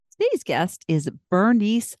Today's guest is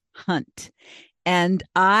Berniece Hunt. And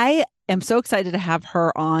I am so excited to have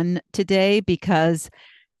her on today because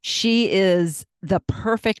she is the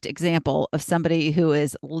perfect example of somebody who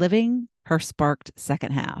is living her sparked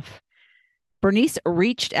second half. Bernice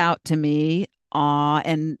reached out to me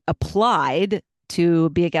and applied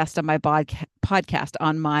to be a guest on my podcast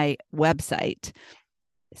on my website.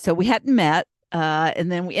 So we hadn't met.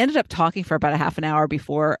 And then we ended up talking for about a half an hour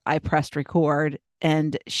before I pressed record.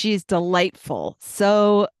 And she's delightful.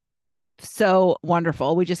 So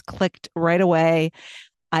wonderful. We just clicked right away.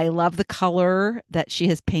 I love the color that she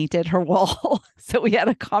has painted her wall. So we had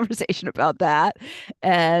a conversation about that.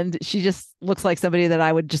 And she just looks like somebody that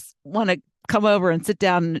I would just want to come over and sit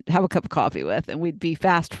down and have a cup of coffee with, and we'd be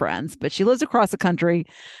fast friends. But she lives across the country,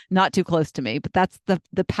 not too close to me. But that's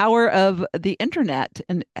the power of the internet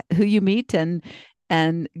and who you meet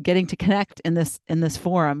and getting to connect in this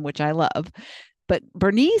forum, which I love. But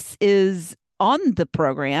Bernice is on the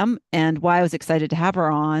program, and why I was excited to have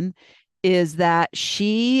her on is that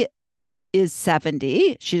she is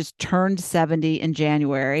 70. She's turned 70 in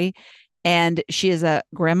January, and she is a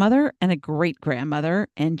grandmother and a great grandmother,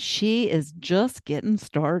 and she is just getting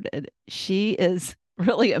started. She is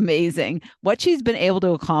really amazing what she's been able to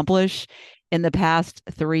accomplish in the past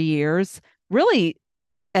 3 years, really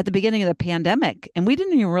at the beginning of the pandemic. And we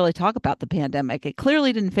didn't even really talk about the pandemic. It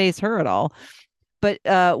clearly didn't phase her at all. But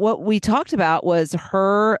what we talked about was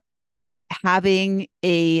her having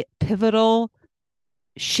a pivotal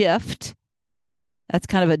shift. That's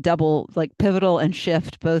kind of a double, like pivotal and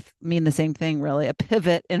shift both mean the same thing, really. A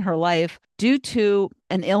pivot in her life due to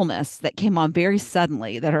an illness that came on very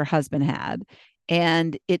suddenly that her husband had.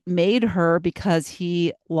 And it made her, because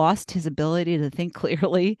he lost his ability to think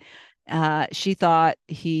clearly. She thought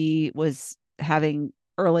he was having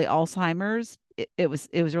early Alzheimer's. It was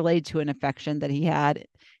related to an infection that he had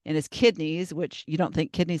in his kidneys, which you don't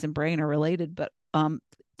think kidneys and brain are related, but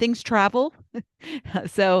things travel.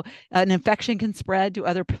 So an infection can spread to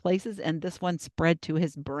other places, and this one spread to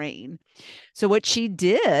his brain. So what she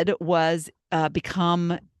did was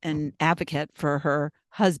become an advocate for her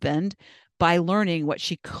husband by learning what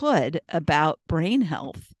she could about brain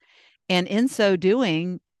health. And in so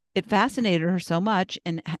doing, it fascinated her so much,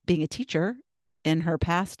 and being a teacher in her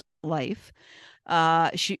past life,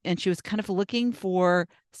 she was kind of looking for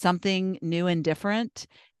something new and different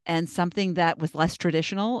and something that was less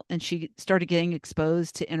traditional. And she started getting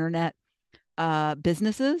exposed to internet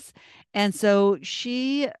businesses. And so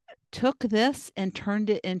she took this and turned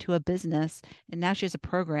it into a business. And now she has a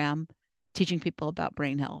program teaching people about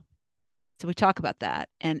brain health. So we talk about that.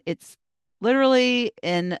 And it's literally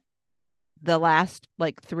in the last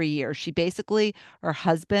like 3 years. She basically, her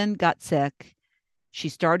husband got sick. She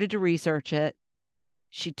started to research it.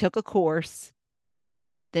 She took a course.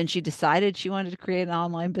 Then she decided she wanted to create an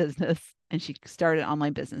online business, and she started an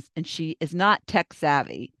online business, and she is not tech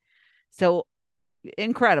savvy. So an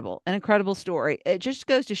incredible story. It just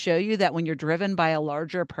goes to show you that when you're driven by a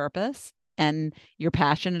larger purpose and you're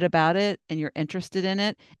passionate about it and you're interested in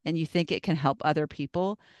it and you think it can help other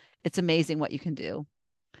people, it's amazing what you can do.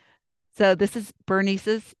 So this is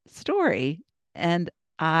Bernice's story, and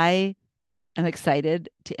I am excited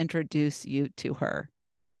to introduce you to her.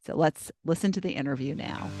 So let's listen to the interview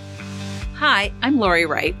now. Hi, I'm Lori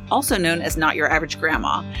Wright, also known as Not Your Average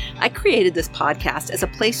Grandma. I created this podcast as a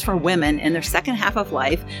place for women in their second half of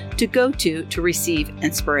life to go to receive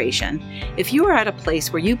inspiration. If you are at a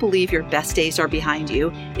place where you believe your best days are behind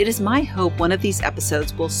you, it is my hope one of these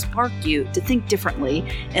episodes will spark you to think differently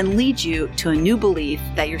and lead you to a new belief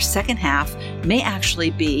that your second half may actually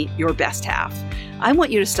be your best half. I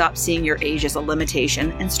want you to stop seeing your age as a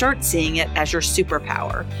limitation and start seeing it as your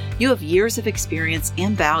superpower. You have years of experience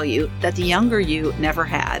and value that the younger you never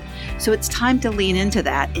had. So it's time to lean into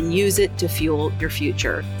that and use it to fuel your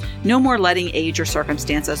future. No more letting age or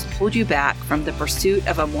circumstances hold you back from the pursuit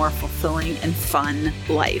of a more fulfilling and fun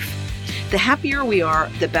life. The happier we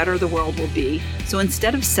are, the better the world will be. So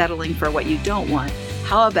instead of settling for what you don't want,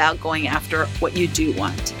 how about going after what you do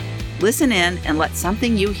want? Listen in and let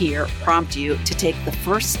something you hear prompt you to take the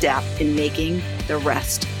first step in making the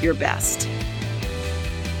rest your best.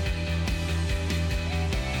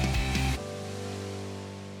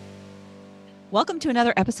 Welcome to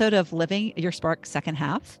another episode of Living Your Spark Second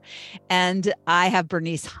Half. And I have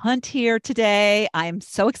Berniece Hunt here today. I'm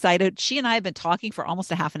so excited. She and I have been talking for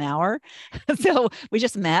almost a half an hour. So we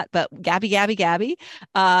just met, but Gabby.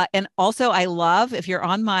 And also I love, if you're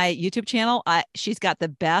on my YouTube channel, she's got the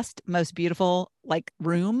best, most beautiful like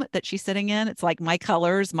room that she's sitting in. It's like my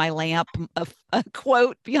colors, my lamp, a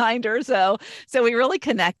quote behind her. So we really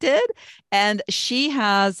connected. And she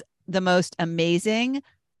has the most amazing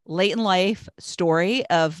late in life story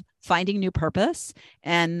of finding new purpose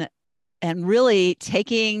and really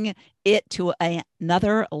taking it to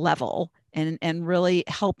another level and really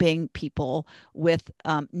helping people with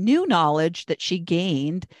new knowledge that she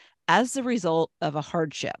gained as a result of a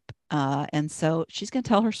hardship. And so she's going to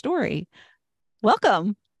tell her story.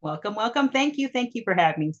 Welcome. Welcome, welcome. Thank you. Thank you for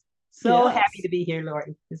having me. So happy Yes. to be here,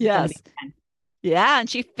 Lori. This is going to be Yes. fun. Yeah. And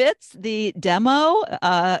she fits the demo.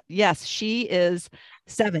 Yes, she is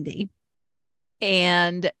 70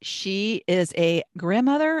 and she is a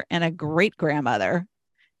grandmother and a great grandmother.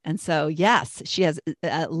 And so, yes, she has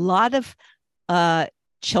a lot of uh,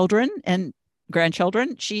 children and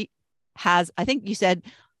grandchildren. She has, I think you said,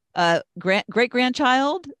 great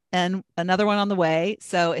grandchild and another one on the way.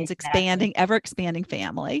 So it's Exactly. expanding, ever expanding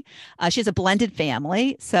family. She has a blended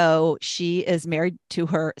family. So she is married to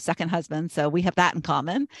her second husband. So we have that in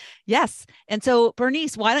common. Yes. And so,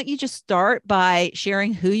 Bernice, why don't you just start by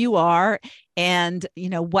sharing who you are and,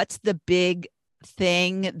 what's the big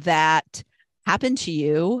thing that happened to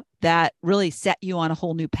you that really set you on a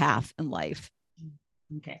whole new path in life?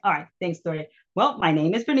 Okay. All right. Thanks, Lori. Well, my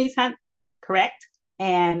name is Bernice Hunt, correct?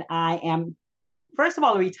 And I am, first of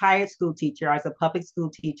all, a retired school teacher. I was a public school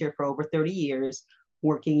teacher for over 30 years,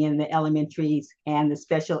 working in the elementaries and the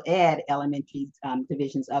special ed elementary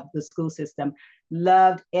divisions of the school system.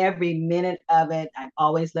 Loved every minute of it. I've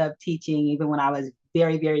always loved teaching, even when I was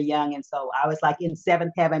very, very young. And so I was like in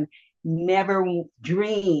seventh heaven, never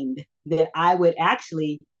dreamed that I would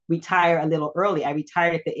actually retire a little early. I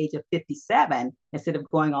retired at the age of 57 instead of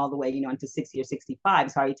going all the way, into 60 or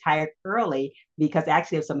 65. So I retired early because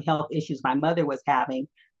actually of some health issues my mother was having.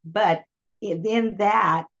 But in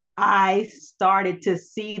that, I started to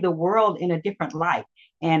see the world in a different light.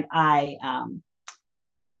 And I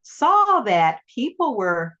saw that people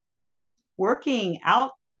were working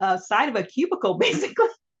outside of a cubicle, basically.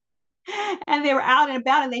 And they were out and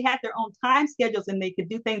about and they had their own time schedules and they could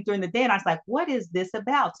do things during the day. And I was like, what is this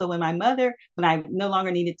about? So when I no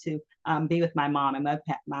longer needed to be with my mom, my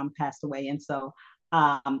mom passed away. And so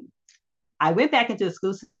I went back into the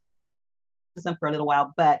school system for a little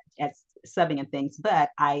while, but as subbing and things, but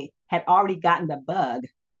I had already gotten the bug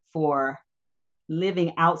for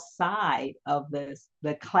living outside of the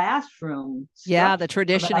classroom Yeah, structure the so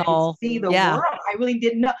that I could traditional. see the Yeah. world. I really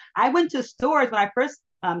didn't know. I went to stores when I first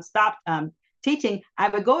stopped teaching. I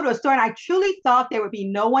would go to a store and I truly thought there would be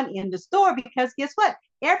no one in the store because guess what?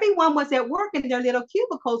 Everyone was at work in their little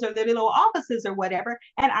cubicles or their little offices or whatever.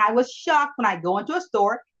 And I was shocked when I go into a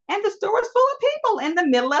store and the store was full of people in the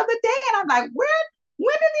middle of the day. And I'm like, when do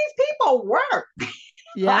these people work?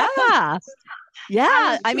 Yeah. I was I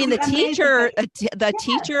Yeah. was I mean, truly amazed because the yeah,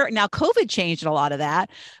 teacher, now COVID changed a lot of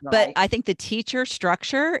that, but right. I think the teacher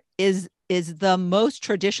structure is the most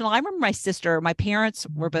traditional. I remember my parents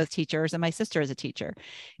were both teachers and my sister is a teacher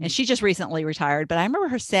and she just recently retired, but I remember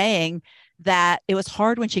her saying that it was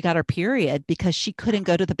hard when she got her period because she couldn't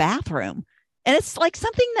go to the bathroom. And it's like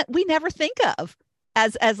something that we never think of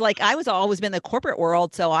as like I was always been in the corporate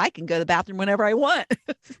world, so I can go to the bathroom whenever I want.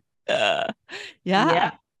 uh, yeah.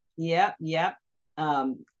 Yep, yep, yep.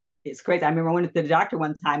 Um, it's crazy. I remember I went to the doctor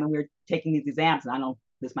one time and we were taking these exams, and I don't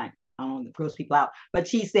know, gross people out, but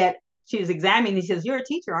she said she was examining. He says, "You're a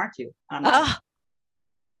teacher, aren't you?" And I'm like, Oh,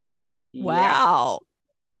 "Yeah," wow.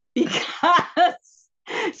 because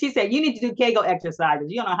she said you need to do Kegel exercises.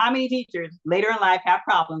 You don't know how many teachers later in life have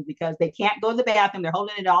problems because they can't go to the bathroom. They're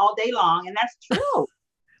holding it all day long, and that's true.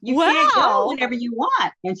 You can't go Wow. whenever you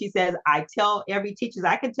want. And she says, I tell every teacher,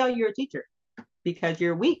 I can tell you're a teacher because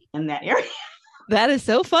you're weak in that area. That is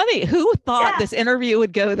so funny. Who thought Yeah, this interview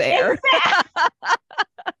would go there? exactly.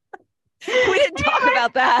 We didn't talk Anyway,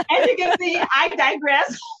 about that. as you can see, I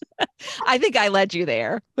digress. I think I led you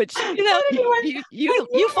there, which But anyway,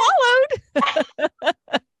 you followed.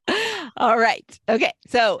 All right. Okay.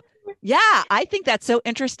 So, yeah, I think that's so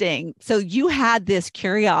interesting. So you had this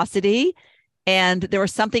curiosity and there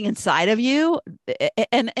was something inside of you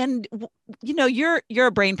and you're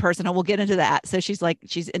a brain person and we'll get into that. So she's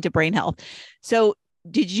into brain health. So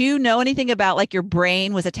did you know anything about like your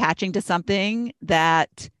brain was attaching to something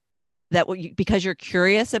because you're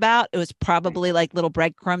curious about it was probably like little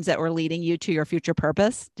breadcrumbs that were leading you to your future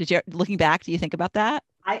purpose? Did you, looking back, do you think about that?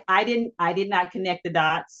 I did not connect the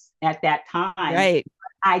dots at that time. Right.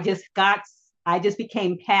 I just got, I just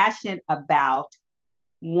became passionate about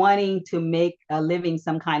wanting to make a living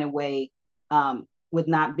some kind of way with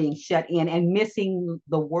not being shut in and missing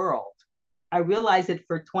the world. I realized that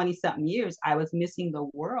for 20 something years, I was missing the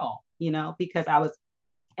world, because I was,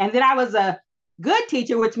 and then I was good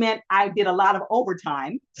teacher, which meant I did a lot of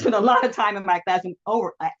overtime, spent a lot of time in my classroom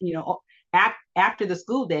after the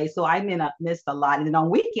school day. So I missed a lot. And then on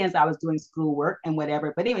weekends, I was doing schoolwork and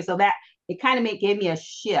whatever. But anyway, so that it kind of gave me a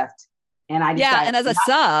shift. And I Yeah. decided And as a not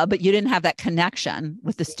sub, you didn't have that connection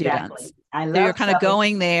with the students. exactly. I So you're love kind of subbing.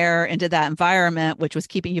 going there into that environment, which was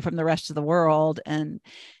keeping you from the rest of the world. And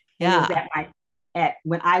And it yeah. was at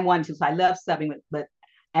when I wanted to. So I love subbing, but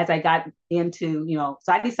as I got into,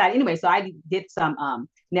 so I decided anyway. So I did some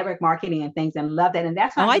network marketing and things and loved that. And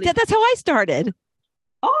that's Oh, not I really. did. That's how I started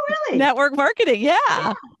Oh, really? network marketing. Yeah.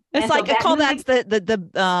 Yeah. It's And so like I that call that really,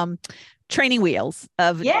 the training wheels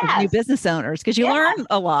of new yes, business owners because you yes. learn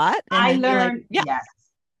a lot and I then you're like, learned, yeah, yes,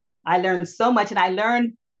 I learned so much. And I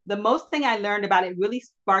learned the most thing I learned about it really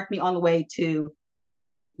sparked me on the way to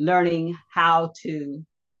learning how to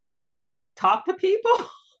talk to people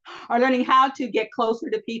or learning how to get closer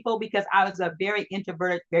to people because I was a very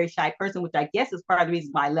introverted, very shy person, which I guess is part of the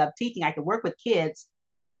reason why I love teaching. I could work with kids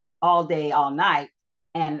all day, all night,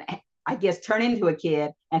 and I guess turn into a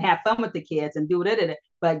kid and have fun with the kids and do it.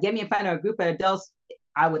 But get me in front of a group of adults,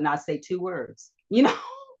 I would not say two words, And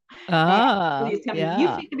ah, please tell me, you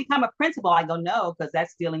yeah, think to become a principal? I go, no, because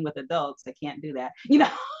that's dealing with adults. I can't do that,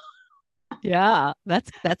 yeah.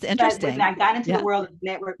 That's But when interesting. I got into the Yeah. world of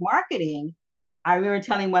network marketing, I remember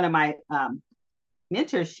telling one of my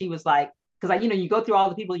mentors, she was like, because you go through all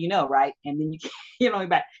the people right? And then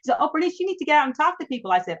back. So, oh, Bernice, you need to get out and talk to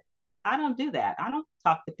people. I said, I don't do that. I don't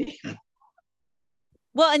talk to people.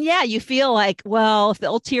 Well, and yeah, you feel like, well, if the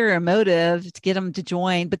ulterior motive is to get them to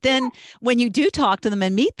join, but then when you do talk to them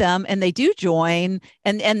and meet them and they do join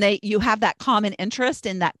and they you have that common interest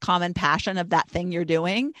in that common passion of that thing you're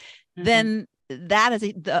doing, Mm-hmm. then that is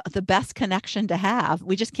the best connection to have.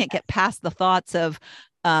 We just can't Yes, get past the thoughts of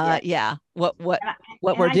yes. yeah, what And I,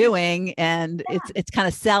 what and we're I just, doing and yeah, it's kind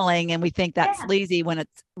of selling and we think that's yeah, sleazy when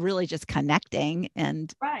it's really just connecting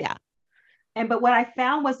and right. yeah. But what I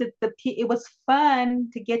found was that it was fun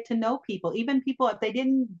to get to know people, even people if they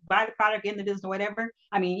didn't buy the product in the business or whatever.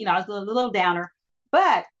 I mean, I was a little downer,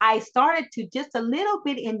 but I started to just a little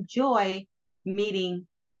bit enjoy meeting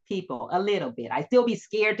people a little bit. I still be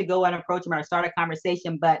scared to go and approach them or start a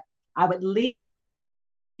conversation, but I would leave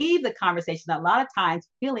the conversation a lot of times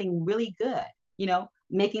feeling really good,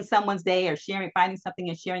 making someone's day or finding something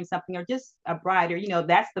and sharing something or just a brighter,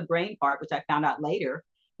 that's the brain part, which I found out later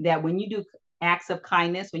that when you do acts of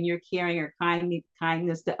kindness, when you're caring or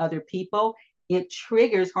kindness to other people, it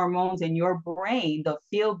triggers hormones in your brain, the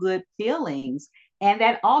feel good feelings. And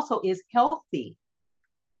that also is healthy.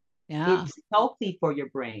 Yeah. It's healthy for your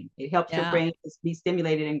brain. It helps your Yeah. brain to be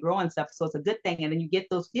stimulated and grow and stuff. So it's a good thing. And then you get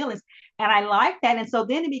those feelings. And I like that. And so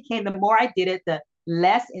then it became the more I did it, the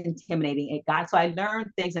less intimidating it got. So I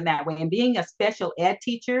learned things in that way. And being a special ed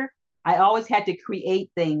teacher, I always had to create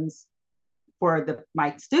things for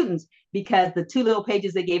my students because the two little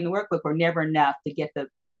pages they gave in the workbook were never enough to get the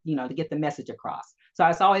message across. So I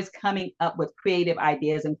was always coming up with creative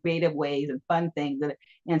ideas and creative ways and fun things.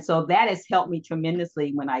 And so that has helped me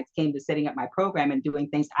tremendously when I came to setting up my program and doing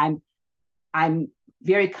things. I'm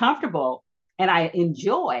very comfortable and I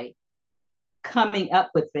enjoy coming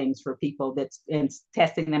up with things for people and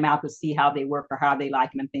testing them out to see how they work or how they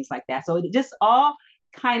like them and things like that. So it just all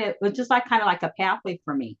it was just kind of like a pathway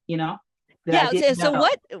for me, that I Yeah. So, didn't so know.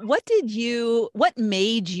 what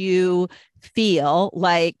made you feel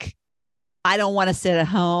like I don't want to sit at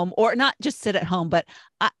home or not just sit at home, but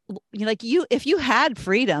if you had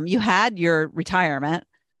freedom, you had your retirement,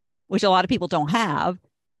 which a lot of people don't have.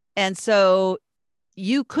 And so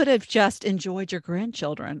you could have just enjoyed your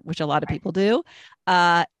grandchildren, which a lot of Right. people do.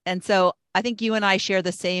 And so I think you and I share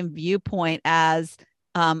the same viewpoint as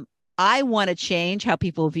um, I want to change how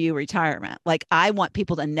people view retirement. Like I want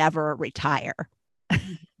people to never retire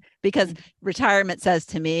because retirement says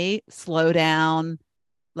to me, slow down,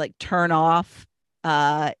 like turn off,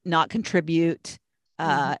 not contribute.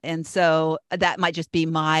 Mm-hmm. And so that might just be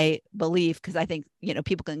my belief because I think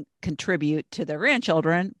people can contribute to their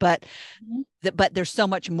grandchildren, Mm-hmm. but there's so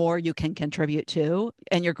much more you can contribute to,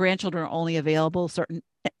 and your grandchildren are only available a certain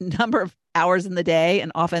number of hours in the day,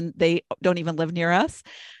 and often they don't even live near us.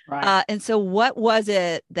 Right. And so, what was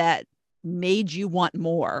it that made you want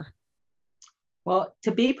more? Well,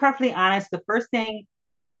 to be perfectly honest, the first thing,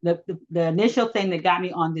 the initial thing that got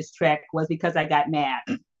me on this trek was because I got mad.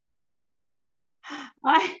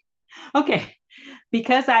 I okay,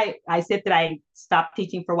 because I said that I stopped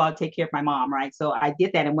teaching for a while to take care of my mom, right? So I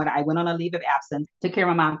did that, and when I went on a leave of absence, took care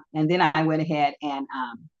of my mom, and then I went ahead and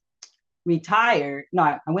retired. No,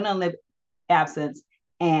 I went on leave of absence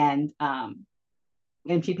and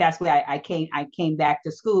and she passed away, I came back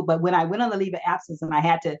to school. But when I went on the leave of absence and I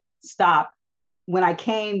had to stop, when I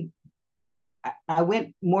came, I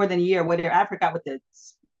went more than a year, whatever. I forgot what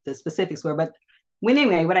the specifics were, but when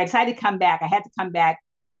I decided to come back, I had to come back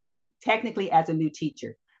technically as a new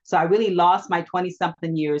teacher. So I really lost my 20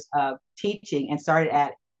 something years of teaching and started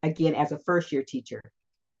at again as a first year teacher.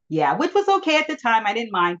 Yeah, which was okay at the time. I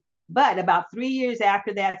didn't mind. But about 3 years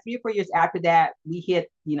after that, 3 or 4 years after that, we hit,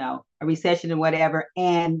 a recession and whatever.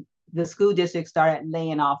 And the school district started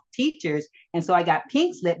laying off teachers. And so I got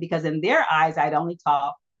pink slipped because in their eyes, I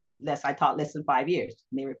taught less than 5 years.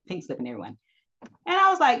 And they were pink slipping everyone. And I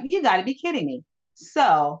was like, you got to be kidding me.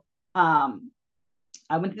 So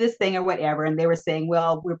I went to this thing or whatever, and they were saying,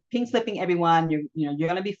 well, we're pink slipping everyone. You're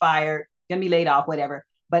going to be fired, going to be laid off, whatever.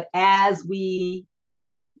 But as we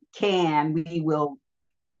we will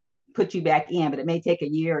put you back in, but it may take a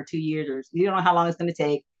year or 2 years, or you don't know how long it's going to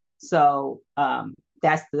take. So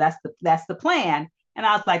that's the plan. And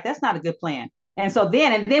I was like, that's not a good plan. And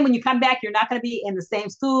then when you come back, you're not going to be in the same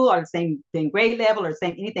school or the same grade level or the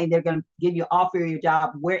same anything. They're going to give you offer your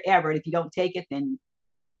job wherever. And if you don't take it, then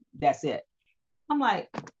that's it. I'm like,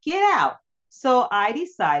 get out. So I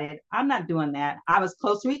decided I'm not doing that. I was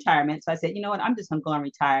close to retirement. So I said, you know what? I'm just going to go and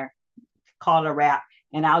retire, call it a wrap,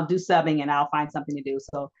 and I'll do subbing and I'll find something to do.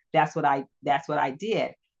 So that's what I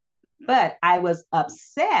did. But I was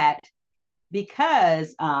upset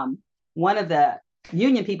because one of the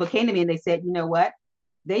union people came to me and they said, you know what?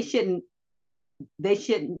 They shouldn't,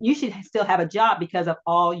 you should still have a job because of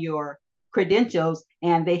all your credentials,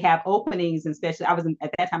 and they have openings, and especially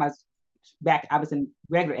at that time I was in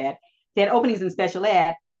regular ed. They had openings in special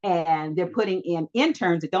ed, and they're putting in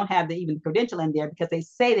interns that don't have even credential in there because they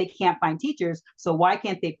say they can't find teachers. So why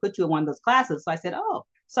can't they put you in one of those classes? So I said, oh,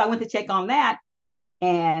 so I went to check on that,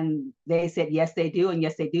 and they said, yes, they do. And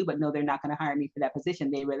yes, they do. But no, they're not going to hire me for that position.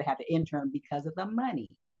 They rather have the intern because of the money.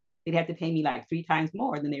 They'd have to pay me like 3 times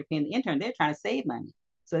more than they're paying the intern. They're trying to save money.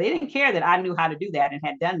 So they didn't care that I knew how to do that and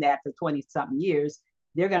had done that for 20 something years.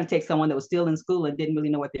 They're going to take someone that was still in school and didn't really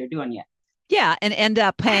know what they were doing yet. Yeah, and end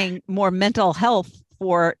up paying more mental health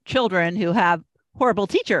for children who have horrible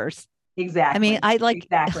teachers. I mean, Exactly. I like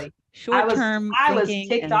Exactly. I short was term I was thinking,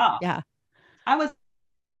 ticked and off. yeah, I was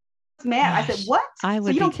mad. I said, gosh, "What? I So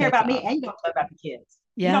would you be don't care ticked about me off. and you don't care about the kids.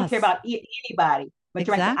 You don't care Yes, about anybody." But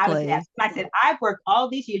you're right. So I was mad. exactly. And I said, "I've worked all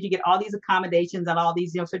these years. You get all these accommodations and all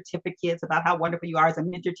these certificates about how wonderful you are as a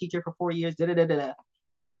mentor teacher for 4 years." Da, da, da, da.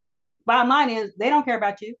 Bottom line is, they don't care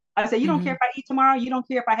about you. I said, "You don't care Hmm. if I eat tomorrow. You don't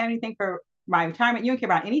care if I have anything for my retirement. You don't care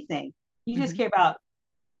about anything. You just Hmm. care about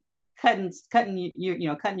cutting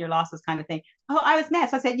your losses kind of thing." Oh, I was mad.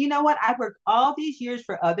 So I said, you know what? I've worked all these years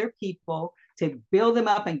for other people to build them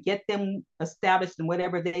up and get them established in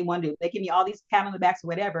whatever they want to do. They give me all these pat on the backs or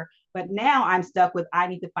whatever. But now I'm stuck with, I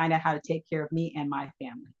need to find out how to take care of me and my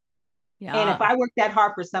family. And if Yeah. I work that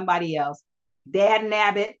hard for somebody else, dad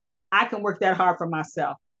nabbit, I can work that hard for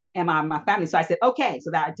myself and my family. So I said, okay.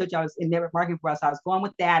 So that I told you I was in network marketing for us. So I was going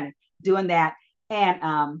with that and doing that.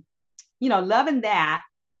 And loving that.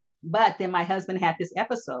 But then my husband had this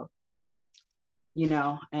episode,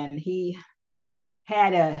 and he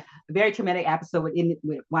had a very traumatic episode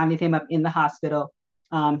with winding him up in the hospital,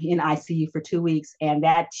 in ICU for 2 weeks. And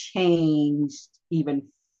that changed even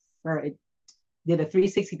for it did a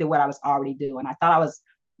 360 to what I was already doing. I thought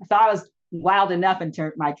I was wild enough in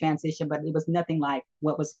my transition, but it was nothing like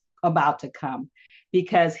what was about to come,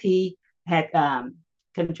 because he had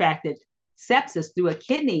contracted sepsis through a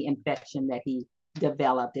kidney infection that he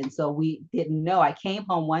developed. And so we didn't know. I came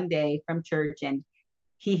home one day from church, and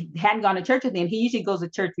he hadn't gone to church with me. And he usually goes to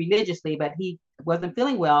church religiously, but he wasn't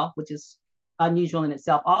feeling well, which is unusual in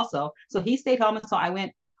itself also. So he stayed home. And so I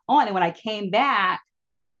went on. And when I came back,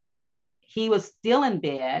 he was still in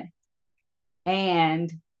bed.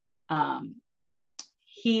 And um,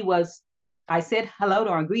 he was, I said hello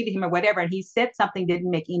to him, greeted him or whatever. And he said something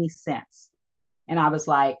didn't make any sense. And I was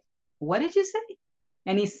like, what did you say?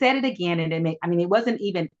 And he said it again. And it wasn't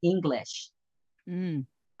even English. Mm.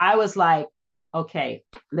 I was like, okay,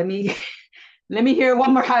 let me let me hear it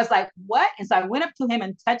one more. I was like, what? And so I went up to him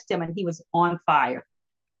and touched him, and he was on fire.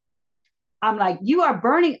 I'm like, you are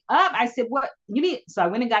burning up. I said, what you need? So I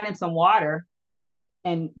went and got him some water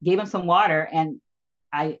and gave him some water. And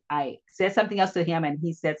I said something else to him, and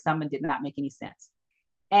he said something did not make any sense.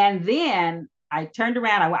 And then I turned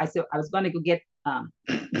around. I said I was going to go get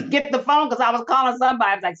the phone because I was calling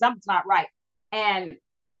somebody. I was like, something's not right. And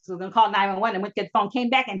so we're going to call 911, and went to get the phone, came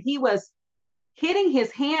back, and he was hitting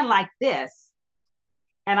his hand like this.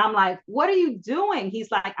 And I'm like, what are you doing? He's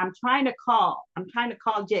like, I'm trying to call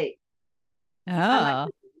Jake. I'm like,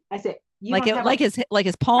 Oh. I said, you don't have a like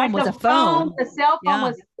his palm like was a the phone, phone. the cell phone Yeah.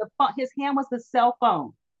 was the phone, his hand was the cell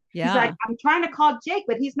phone. He's like, Yeah. I'm trying to call Jake,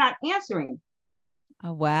 but he's not answering. Oh,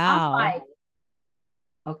 I'm wow. like,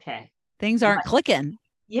 okay. Things I'm aren't like, clicking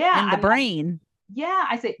yeah. in the I'm like, brain. yeah.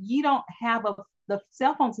 I said, you don't have the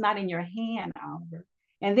cell phone's not in your hand, Oliver.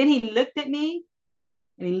 And then he looked at me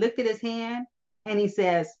and he looked at his hand and he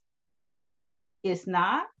says, it's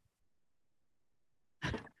not.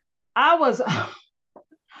 I was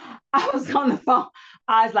I was on the phone.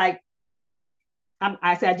 I was like,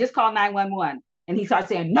 I said, I just called 911. And he started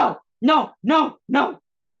saying, no, no, no, no.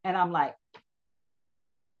 And I'm like,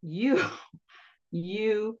 you,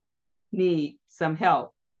 you need some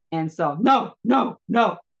help. And so, no, no, no.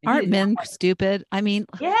 And he Aren't did not men want stupid? I mean,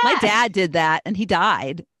 it. my Yes, dad did that and he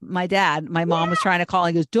died. My mom was yes, trying to call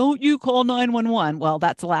and he goes, "Don't you call 911." Well,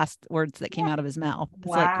 that's the last words that came yes. out of his mouth. It's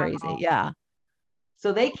like crazy. Wow. Yeah.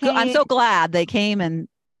 So they I'm came, so glad they came and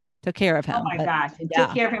took care of oh him. my But gosh, and took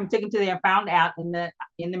yeah. care of him, took him to there and found out in the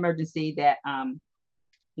emergency that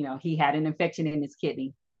he had an infection in his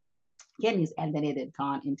kidneys, and then it had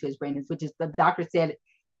gone into his brain, which is the doctor said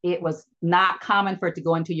it was not common for it to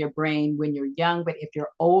go into your brain when you're young, but if you're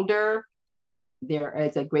older, there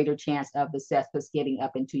is a greater chance of the cesspit getting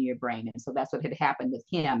up into your brain. And so that's what had happened with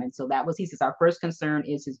him. And so that was, he says, our first concern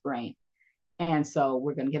is his brain. And so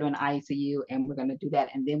we're going to get him in ICU and we're going to do that.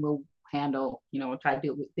 And then we'll handle, we'll try to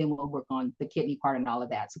do it. Then we'll work on the kidney part and all of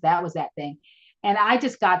that. So that was that thing. And I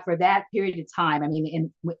just got for that period of time, I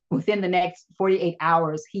mean, within the next 48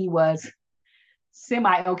 hours, he was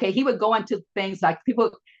semi okay. He would go into things like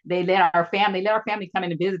people, they let our family come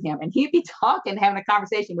in and visit him, and he'd be talking, having a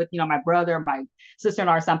conversation with my brother, my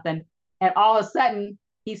sister-in-law, or something, and all of a sudden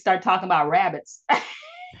he'd start talking about rabbits.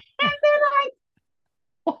 And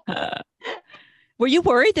they're like, Were you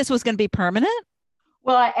worried this was going to be permanent?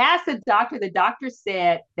 well, I asked the doctor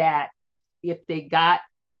said that if they got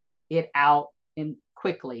it out and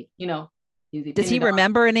quickly, Does he depended on,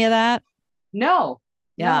 remember any of that? no,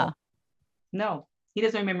 Yeah. no, no, he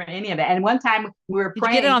doesn't remember any of that. And one time we were Did you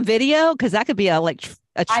get it praying. on video? Because that could be a I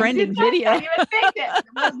did trending not. I video. didn't even think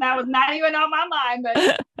that was not even on my mind.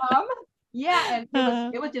 But um, yeah,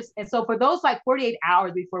 and it was just, and so for those like 48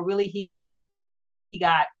 hours before really he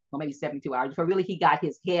got, well, maybe 72 hours before really he got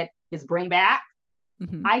his brain back.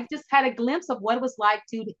 Mhm. I just had a glimpse of what it was like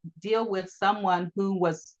to deal with someone who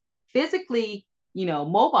was physically,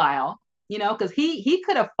 mobile, because he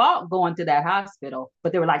could have fought going to that hospital,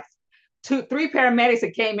 but there were like three paramedics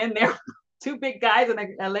that came in there, two big guys and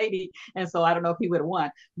a lady, and so I don't know if he would have won.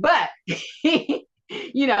 But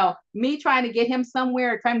me trying to get him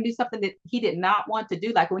somewhere, trying to do something that he did not want to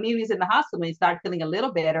do. Like when he was in the hospital and he started feeling a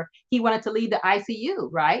little better, he wanted to leave the ICU,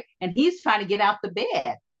 right? And he's trying to get out the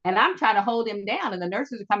bed. And I'm trying to hold him down. And the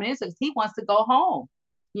nurses are coming in because he wants to go home.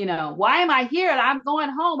 Why am I here? I'm going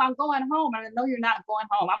home. I'm going home. And I know you're not going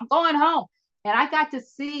home. I'm going home. And I got to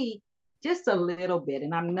see just a little bit.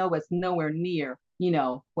 And I know it's nowhere near,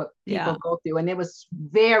 what people Yeah. go through. And it was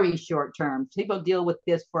very short term. People deal with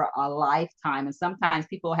this for a lifetime. And sometimes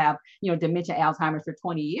people have, dementia, Alzheimer's for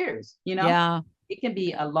 20 years, Yeah. it can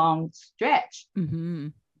be a long stretch. Hmm.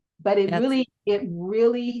 But it That's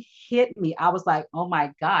really hit me. I was like, oh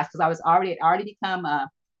my gosh, because I was already become a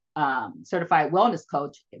certified wellness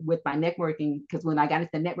coach with my networking. Because when I got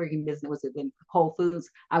into the networking business, it was in Whole Foods.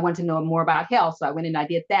 I wanted to know more about health, so I went and I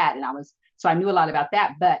did that, and I knew a lot about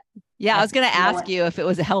that. But Yeah, I I was going to didn't know ask it. you if it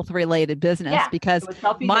was a health related business Yeah, it because was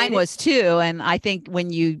health mine related. was too. And I think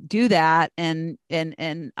when you do that and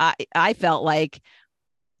I felt like,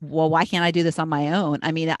 well, why can't I do this on my own?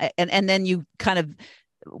 I mean, and then you kind of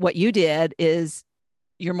what you did is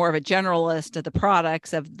you're more of a generalist of the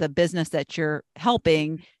products of the business that you're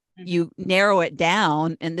helping. Mm-hmm. You narrow it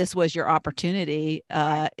down, and this was your opportunity,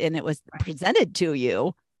 Right, and it was right, presented to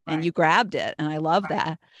you, and right, you grabbed it, and I love right,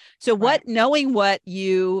 that. So, right. knowing what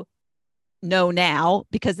you know now,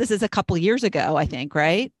 because this is a couple years ago, I think,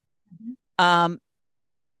 right? Mm-hmm. Um,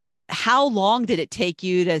 how long did it take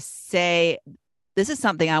you to say, this is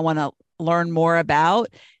something I want to learn more about?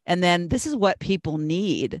 And then this is what people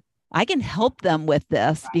need. I can help them with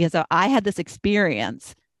this Right, because I had this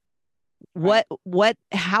experience. right, What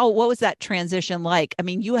was that transition like? I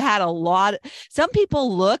mean, you had a lot. Some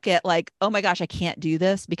people look at like, oh my gosh, I can't do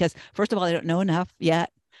this because first of all, they don't know enough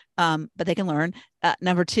yet. But they can learn.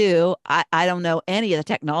 Number two, I don't know any of the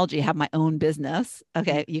technology. I have my own business.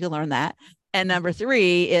 Okay, you can learn that. And number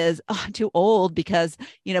three is, oh, I'm too old because,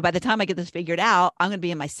 by the time I get this figured out, I'm going to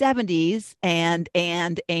be in my 70s and.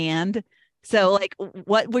 So, like,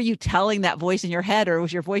 what were you telling that voice in your head, or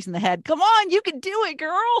was your voice in the head, come on, you can do it,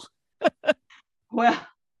 girl? well,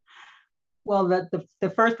 Well, the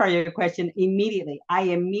first part of your question, I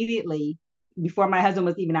immediately, before my husband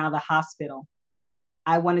was even out of the hospital,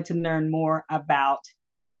 I wanted to learn more about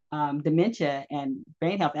dementia and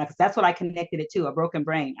brain health because that's what I connected it to, a broken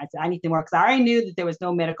brain. I said, I need to more because I already knew that there was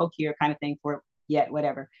no medical cure kind of thing for it yet,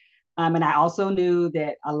 whatever. And I also knew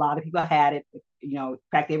that a lot of people had it. In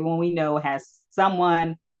fact, everyone we know has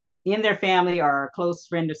someone in their family or a close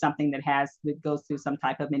friend or something that goes through some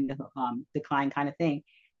type of mental decline kind of thing.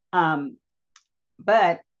 Um,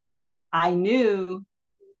 but I knew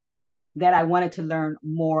that I wanted to learn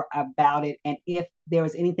more about it and if there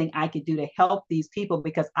was anything I could do to help these people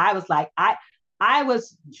because I was like I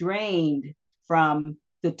was drained from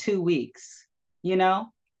the 2 weeks, you know.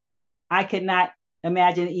 I could not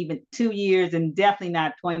imagine even 2 years and definitely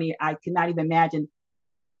not 20. I could not even imagine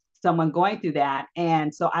someone going through that.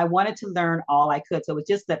 And so I wanted to learn all I could. So it was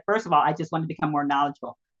just that first of all, I just wanted to become more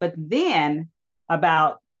knowledgeable. But then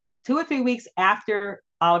about 2 or 3 weeks after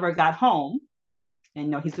Oliver got home,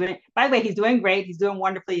 and he's doing. By the way, he's doing great. He's doing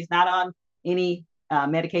wonderfully. He's not on any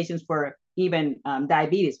medications for even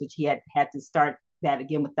diabetes, which he had to start that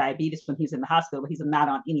again with diabetes when he's in the hospital. But he's not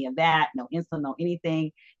on any of that. No insulin, no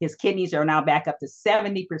anything. His kidneys are now back up to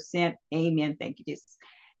 70%. Amen. Thank you, Jesus.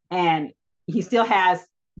 And he still has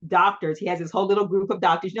doctors. He has his whole little group of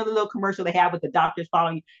doctors. You know the little commercial they have with the doctors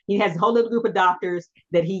following. He has a whole little group of doctors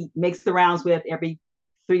that he makes the rounds with every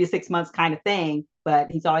 3 to 6 months kind of thing, but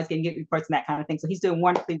he's always getting good reports and that kind of thing. So he's doing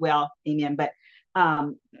wonderfully well. Amen. But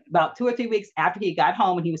about 2 or 3 weeks after he got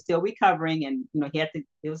home and he was still recovering and,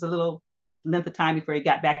 it was a little length of time before he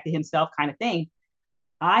got back to himself kind of thing.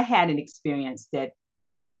 I had an experience that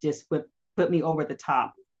just put me over the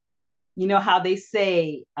top. You know how they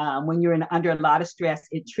say when you're under a lot of stress,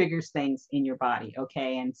 it triggers things in your body.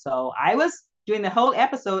 Okay. And so I was during the whole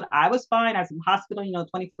episode, I was fine. I was in the hospital,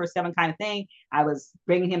 24/7 kind of thing. I was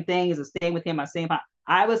bringing him things, I was staying with him. I was saying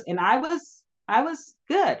I was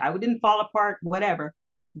good. I didn't fall apart, whatever.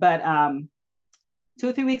 But 2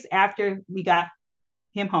 or 3 weeks after we got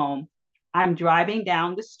him home, I'm driving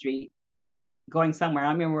down the street, going somewhere. I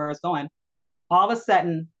don't remember where I was going. All of a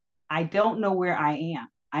sudden, I don't know where I am.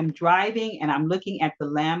 I'm driving and I'm looking at the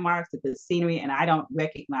landmarks, at the scenery, and I don't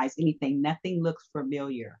recognize anything. Nothing looks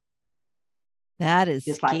familiar. That is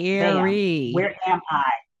Just like, bam, scary. where am I?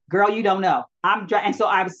 Girl, you don't know. I'm driving. And so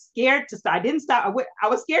I was scared to stop. I didn't stop. I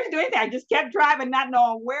was scared to do anything. I just kept driving, not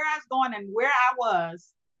knowing where I was going and where I was.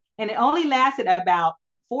 And it only lasted about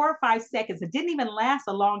 4 or 5 seconds. It didn't even last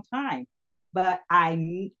a long time. But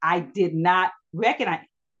I did not recognize.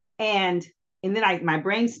 And and then my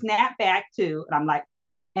brain snapped back too. And I'm like,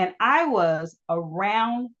 and I was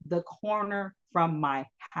around the corner from my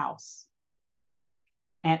house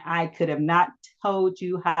and I could have not told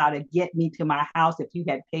you how to get me to my house if you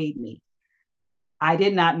had paid me. I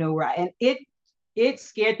did not know where, and it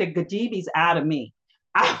scared the gajeebies out of me.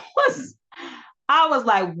 I was I was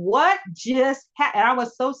like, what just happened? And I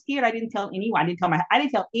was so scared. I didn't tell anyone. I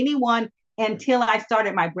didn't tell anyone until I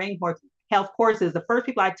started my health courses. The first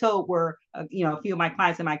people I told were, a few of my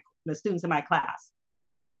clients and the students in my class.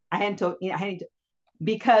 I hadn't told,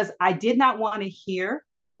 because I did not want to hear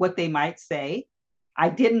what they might say. I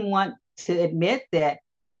didn't want to admit that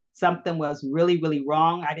something was really, really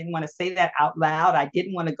wrong. I didn't want to say that out loud. I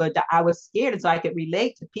didn't want to go. I was scared. And so I could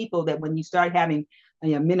relate to people that when you start having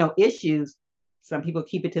mental issues, some people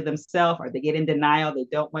keep it to themselves or they get in denial. They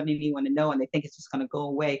don't want anyone to know and they think it's just going to go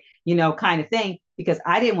away, kind of thing. Because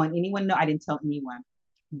I didn't want anyone to know. I didn't tell anyone.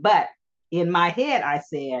 But in my head, I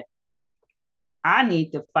said, I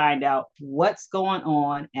need to find out what's going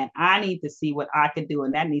on and I need to see what I can do.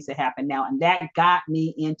 And that needs to happen now. And that got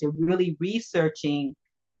me into really researching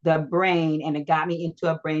the brain and it got me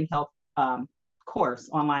into a brain health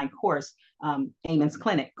online course, Amen's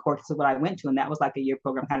Clinic course is what I went to. And that was like a year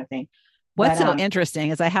program kind of thing. What's so interesting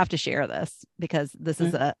is I have to share this because this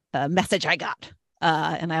is a message I got.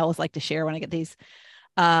 And I always like to share when I get these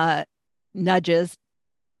nudges.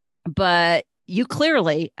 But you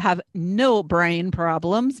clearly have no brain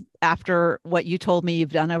problems after what you told me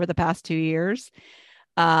you've done over the past 2 years,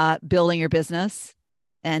 building your business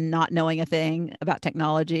and not knowing a thing about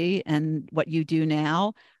technology and what you do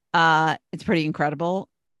now. It's pretty incredible.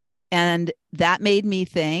 And that made me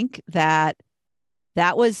think that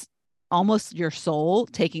was almost your soul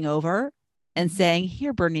taking over and saying,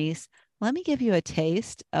 here, Berniece, let me give you a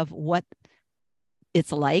taste of what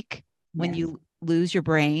it's like when you lose your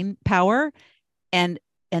brain power. And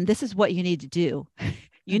this is what you need to do.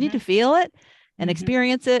 You need to feel it and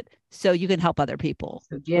experience it so you can help other people.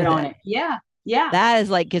 So get on it. Yeah. Yeah. That is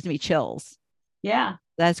like gives me chills. Yeah.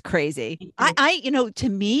 That's crazy. To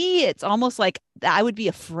me, it's almost like I would be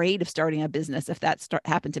afraid of starting a business if that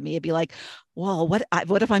happened to me. It'd be like, well, what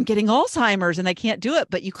if I'm getting Alzheimer's and I can't do it?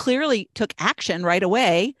 But you clearly took action right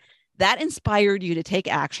away. That inspired you to take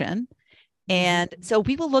action. And Mhm. so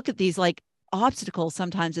people look at these like obstacles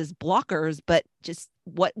sometimes as blockers, but just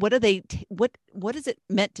what are they what is it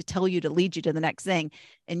meant to tell you to lead you to the next thing?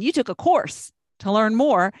 And you took a course to learn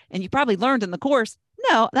more, and you probably learned in the course,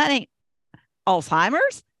 no, that ain't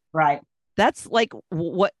Alzheimer's. Right, That's like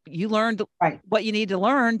what you learned, right, what you need to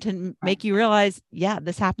learn to right, make you realize, yeah,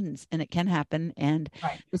 this happens and it can happen. And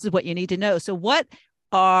right. this is what you need to know. So what's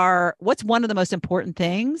one of the most important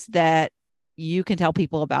things that you can tell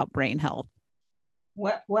people about brain health?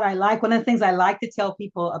 What I like, one of the things I like to tell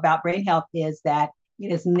people about brain health is that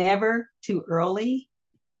it is never too early,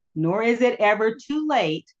 nor is it ever too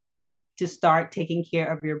late to start taking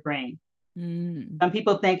care of your brain. Mm. Some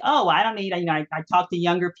people think, oh, I don't need, I talk to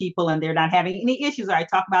younger people and they're not having any issues. Or I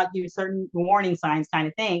talk about you certain warning signs kind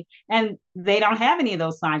of thing, and they don't have any of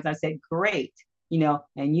those signs. I said, great,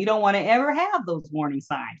 and you don't want to ever have those warning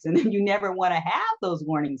signs. And then you never want to have those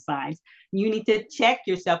warning signs. You need to check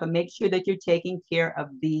yourself and make sure that you're taking care of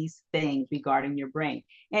these things regarding your brain.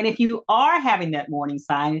 And if you are having that warning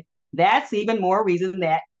sign, that's even more reason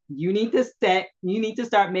that you need to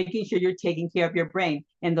start making sure you're taking care of your brain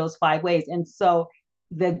in those 5 ways. And so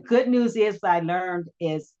the good news is I learned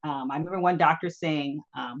is I remember one doctor saying,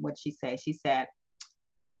 what she say? She said,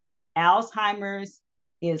 Alzheimer's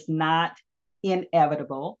is not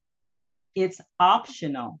inevitable, it's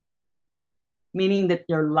optional, meaning that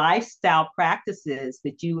your lifestyle practices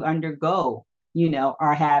that you undergo,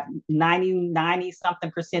 or have 90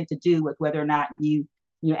 something percent to do with whether or not you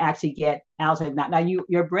actually get Alzheimer's. Now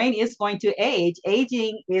your brain is going to age.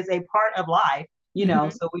 Aging is a part of life, Mm-hmm.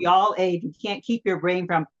 so we all age. You can't keep your brain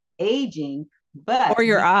from aging, but Or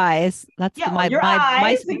your eyes. That's yeah, or my your my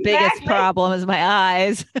eyes, biggest exactly. problem is my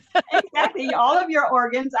eyes. Exactly. All of your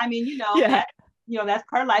organs. I mean, Yeah. that's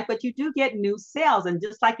part of life, but you do get new cells. And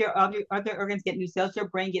just like your other organs get new cells, your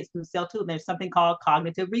brain gets new cells too. And there's something called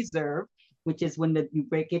cognitive reserve, which is when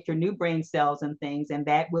get your new brain cells and things, and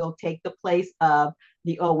that will take the place of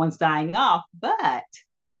the old ones dying off. But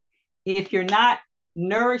if you're not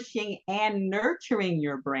nourishing and nurturing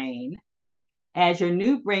your brain as your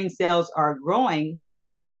new brain cells are growing,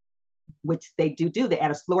 which they do they at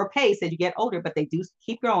a slower pace as you get older, but they do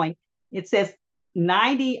keep growing. It says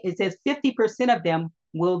 50% of them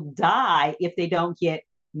will die if they don't get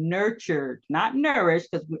nurtured, not nourished,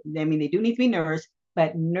 because I mean they do need to be nourished,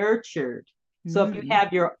 but nurtured. So if you Mm.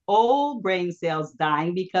 have your old brain cells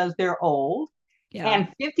dying because they're old, Yeah. and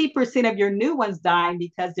 50% of your new ones dying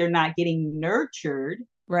because they're not getting nurtured,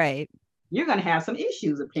 Right. you're going to have some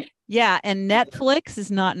issues. Yeah. And Netflix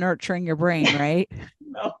is not nurturing your brain, right?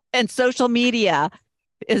 No, And social media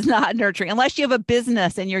is not nurturing unless you have a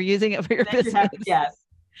business and you're using it for your unless you have, business. yes,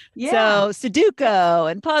 yeah, So Sudoku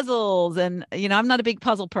and puzzles, and I'm not a big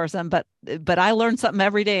puzzle person, but I learn something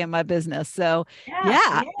every day in my business. So yes,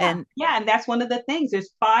 yeah, yeah, and yeah. And that's one of the things.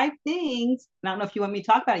 There's 5 things. I don't know if you want me to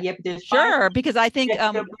talk about it yet, but there's 5 sure, things because I think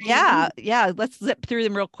that your brain yeah, needs. yeah, let's zip through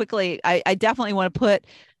them real quickly. I definitely want to put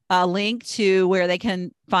a link to where they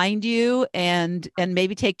can find you and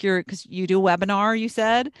maybe take your because you do a webinar, you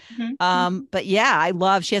said. Mm-hmm, mm-hmm. But yeah, I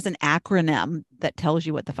love she has an acronym that tells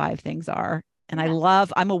you what the 5 things are. And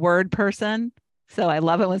Yes, I'm a word person. So I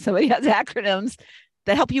love it when somebody has acronyms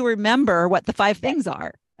that help you remember what the five yes, things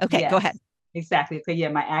are. Okay, go ahead. yes, exactly. So yeah,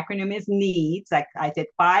 my acronym is NEEDS. Like I said,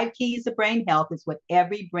 5 keys to brain health is what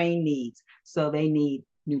every brain needs. So they need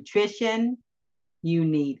nutrition, you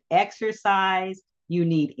need exercise, you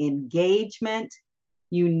need engagement,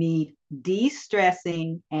 you need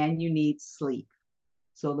de-stressing, and you need sleep.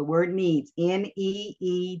 So the word needs, NEEDS,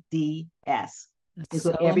 That's is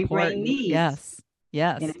what so every brain important. needs. Yes.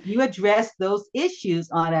 And Yes. if you address those issues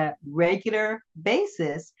on a regular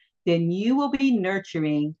basis, then you will be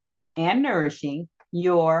nurturing and nourishing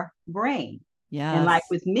your brain. And like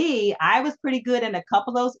Yes. with me, I was pretty good in a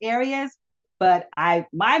couple of those areas, but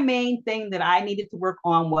my main thing that I needed to work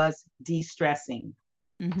on was de-stressing.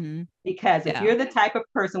 Mm-hmm. Because if Yeah. you're the type of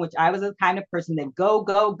person, which I was the kind of person that go,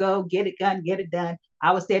 go, go, get it done, get it done.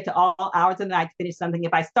 I was there to all hours of the night to finish something.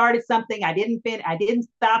 If I started something, I didn't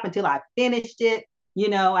stop until I finished it. I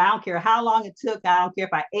don't care how long it took. I don't care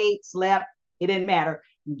if I ate, slept, it didn't matter.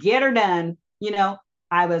 Get her done.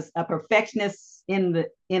 I was a perfectionist in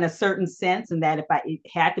a certain sense, and that if it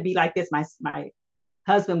had to be like this, my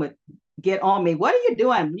husband would get on me. What are you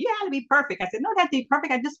doing? You have to be perfect. I said, no, it has to be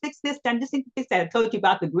perfect. I just fixed this. I just need to fix that. I told you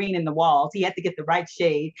about the green in the walls. He had to get the right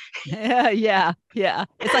shade. Yeah, yeah, yeah.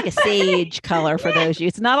 It's like a sage color for those you.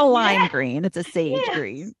 It's not a lime Yes, green, it's a sage yes.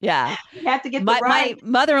 green. Yeah. You have to get the My right.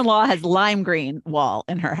 mother-in-law has lime green wall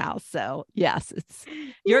in her house. So yes, it's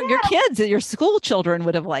your Yeah. kids, your school children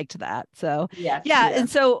would have liked that. So Yes, yeah. yeah. And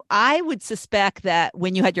so I would suspect that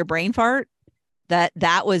when you had your brain fart,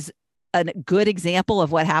 that was a good example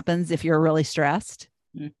of what happens if you're really stressed.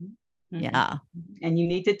 Mm-hmm. Mm-hmm. Yeah. And you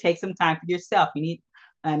need to take some time for yourself. You need,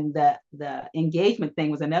 and the engagement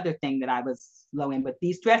thing was another thing that I was low in, but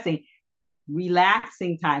de-stressing,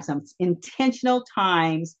 relaxing time, some intentional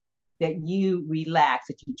times that you relax,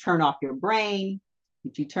 that you turn off your brain,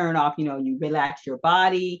 that you turn off, you relax your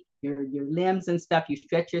body, your limbs and stuff, you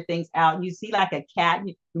stretch your things out. You see like a cat,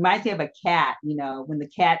 it reminds me of a cat, when the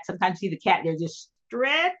cat, sometimes you see the cat, they're just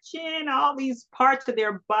stretching all these parts of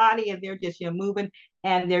their body and they're just, moving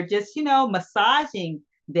and they're just, massaging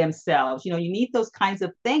themselves. You need those kinds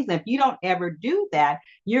of things. And if you don't ever do that,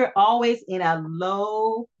 you're always in a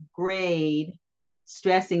low grade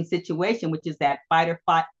stressing situation, which is that fight or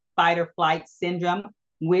flight syndrome,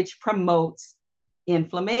 which promotes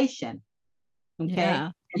inflammation. Okay. Yeah.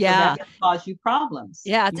 And so Yeah. that's going to cause you problems.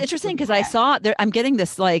 Yeah, it's You interesting because I regret. saw there, I'm getting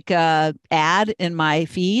this like ad in my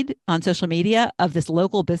feed on social media of this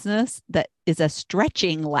local business that is a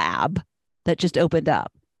stretching lab that just opened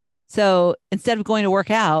up. So instead of going to work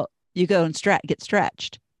out, you go and get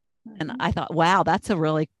stretched. And Mm-hmm. I thought, wow, that's a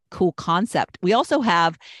really cool concept. We also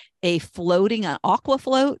have a floating an aqua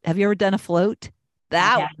float. Have you ever done a float? I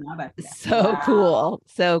That have not about is that. so Wow. cool.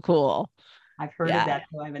 So cool. I've heard of Yeah. that,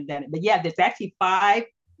 so I haven't done it. But yeah, there's actually five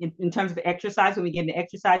in terms of exercise. When we get into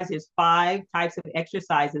exercise, there's five types of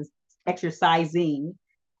exercising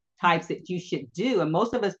types that you should do. And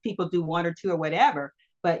most of us people do one or two or whatever,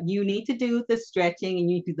 but you need to do the stretching and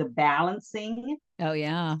you need to do the balancing, Oh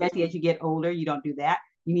yeah. especially as you get older. You don't do that.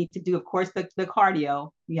 You need to do, of course, the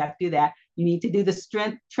cardio. You have to do that. You need to do the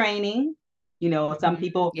strength training. Some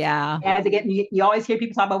people, Yeah. as they get, you always hear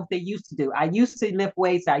people talk about what they used to do. I used to lift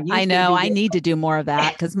weights. I I used to know do I this. need to do more of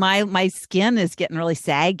that because my skin is getting really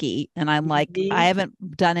saggy and I'm You like I need,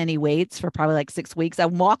 haven't done any weights for probably like 6 weeks.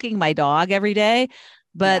 I'm walking my dog every day,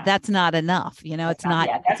 but yeah, that's not enough. that's not,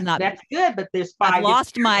 yeah, It's not that's good, but there's I've five different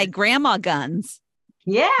lost my areas. grandma guns.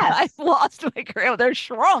 I've Yes. lost my grandma. They're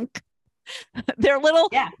shrunk. They're little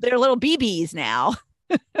Yeah. they're little BBs now.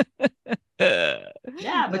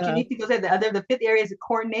 Yeah. But you need to go say the fifth area is the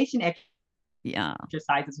coordination Yeah.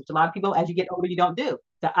 exercises, which a lot of people, as you get older, you don't do.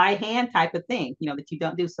 The eye hand type of thing, that you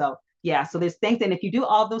don't do. So yeah, so there's things, and if you do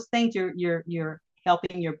all those things, you're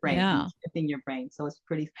helping your brain, you're Yeah. shifting your brain. So it's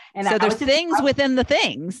pretty. And So I there's was just, things within the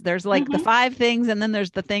things. There's like the mm-hmm, five things, and then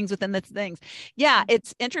there's the things within the things. Yeah,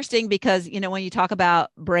 it's interesting because when you talk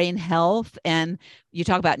about brain health and you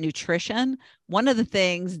talk about nutrition, one of the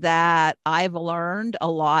things that I've learned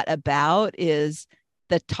a lot about is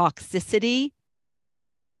the toxicity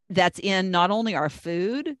that's in not only our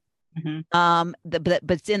food, mm-hmm,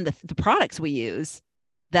 but it's in the products we use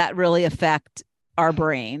that really affect our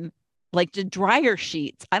brain. Like the dryer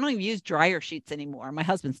sheets. I don't even use dryer sheets anymore. My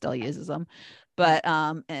husband still uses them. But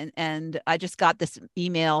and I just got this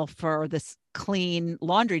email for this clean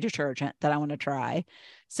laundry detergent that I want to try.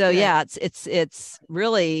 So good, yeah, it's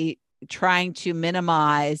really trying to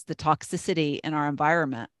minimize the toxicity in our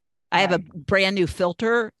environment. I have a right, brand new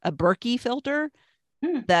filter, a Berkey filter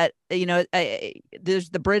hmm, that there's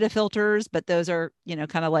the Brita filters, but those are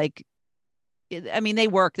kind of like I mean they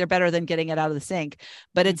work. They're better than getting it out of the sink,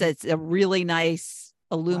 but mm-hmm, it's a really nice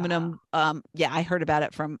wow, aluminum. Yeah, I heard about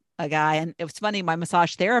it from a guy, and it was funny. My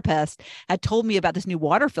massage therapist had told me about this new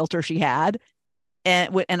water filter she had,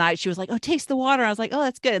 and she was like, "Oh, taste the water." I was like, "Oh,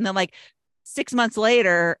 that's good." And then like 6 months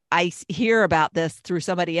later, I hear about this through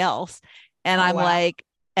somebody else, and oh I'm wow, like,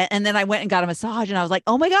 and then I went and got a massage, and I was like,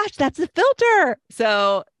 "Oh my gosh, that's the filter!"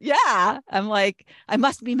 So yeah, I'm like, I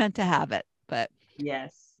must be meant to have it, but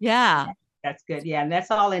yes, yeah, yeah, that's good, yeah, and that's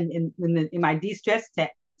all in my de-stress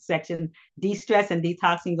section. De-stress and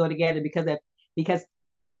detoxing go together because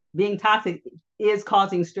being toxic is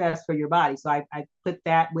causing stress for your body. So I put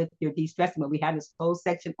that with your de-stressing. But we have this whole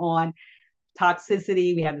section on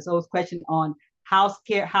toxicity. We have this whole question on house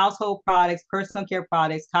care, household products, personal care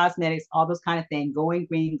products, cosmetics, all those kind of things. Going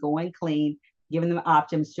green, going clean, giving them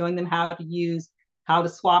options, showing them how to use, how to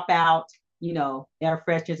swap out, air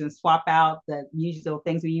fresheners and swap out the usual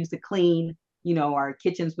things we use to clean, our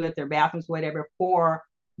kitchens with, their bathrooms, whatever, for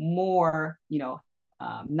more,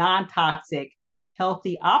 non-toxic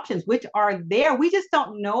healthy options, which are there. We just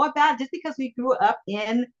don't know about just because we grew up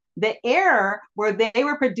in the error where they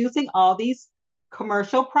were producing all these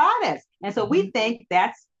commercial products. And so we Mhm. think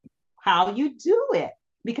that's how you do it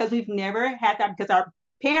because we've never had that because our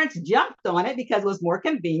parents jumped on it because it was more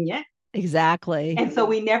convenient. Exactly. And so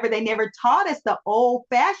they never taught us the old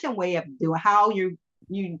fashioned way of doing how you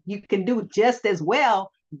can do just as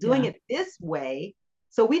well doing Yeah. it this way.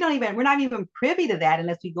 So we're not even privy to that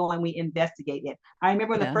unless we go and we investigate it. I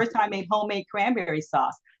remember when the Yeah. first time I made homemade cranberry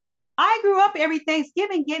sauce. I grew up every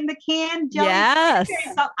Thanksgiving getting the canned jelly cranberry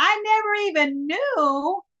Yes. sauce. I never even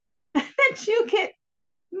knew that you could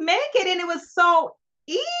make it, and it was so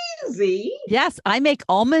easy. Yes, I make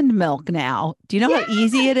almond milk now. Do you know how Yes,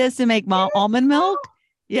 easy it is to make it is almond so milk?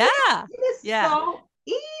 Yeah. yes, it is Yeah. so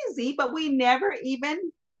easy, but we never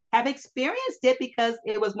even have experienced it because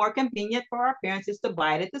it was more convenient for our parents just to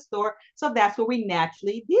buy it at the store. So that's what we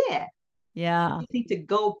naturally did. Yeah. We need to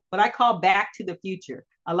go what I call back to the future.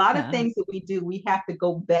 A lot of Yeah. things that we do, we have to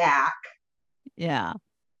go back Yeah.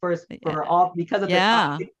 Yeah. for all because of the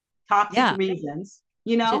Yeah. toxic Yeah. reasons,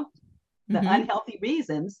 Ju- the mhm. unhealthy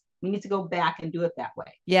reasons. We need to go back and do it that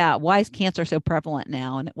way. Yeah. Why is cancer so prevalent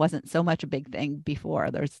now? And it wasn't so much a big thing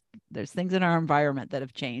before. There's things in our environment that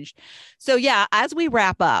have changed. So yeah, as we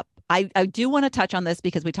wrap up, I do want to touch on this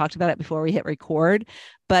because we talked about it before we hit record,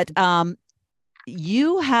 but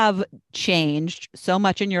you have changed so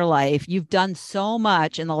much in your life. You've done so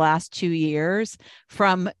much in the last 2 years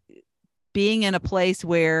from being in a place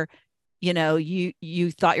where,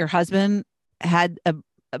 you thought your husband had a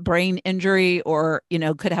brain injury or,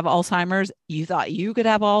 could have Alzheimer's. You thought you could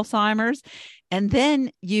have Alzheimer's. And then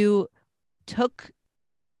you took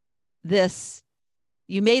this,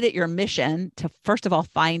 you made it your mission to, first of all,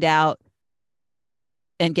 find out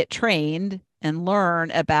and get trained and learn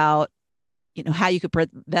about, how you could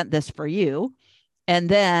prevent this for you. And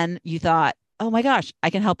then you thought, oh my gosh, I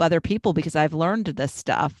can help other people because I've learned this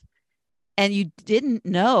stuff. And you didn't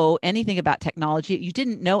know anything about technology. You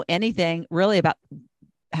didn't know anything really about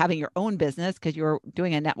having your own business because you were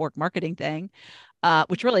doing a network marketing thing,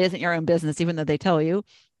 which really isn't your own business, even though they tell you.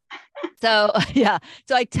 So yeah.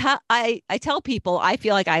 So I tell people I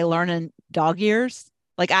feel like I learn in dog years.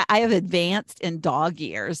 Like I have advanced in dog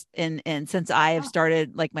years and since I have Oh,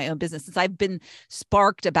 started like my own business, since I've been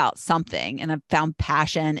sparked about something and I've found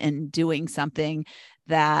passion in doing something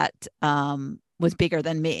that was bigger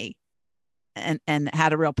than me and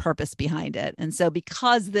had a real purpose behind it. And so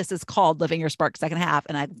because this is called Living Your Spark Second Half,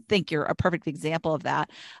 and I think you're a perfect example of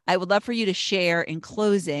that, I would love for you to share in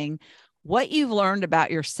closing what you've learned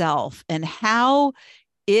about yourself and how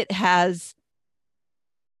it has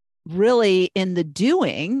really in the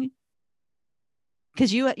doing,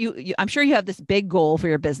 because you I'm sure you have this big goal for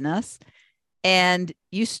your business and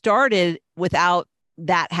you started without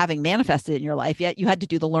that having manifested in your life yet. You had to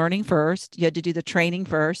do the learning first, you had to do the training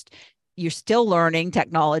first. You're still learning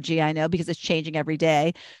technology, I know, because it's changing every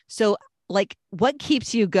day. So like what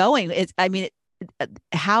keeps you going? It's I mean,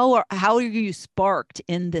 how are you sparked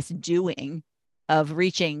in this doing of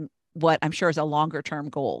reaching what I'm sure is a longer term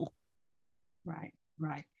goal? right,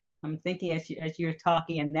 right. I'm thinking as you're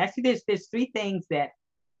talking, and actually there's three things that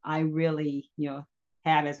I really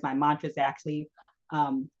have as my mantras. Actually,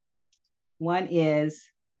 um, one is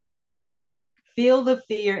feel the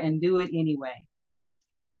fear and do it anyway.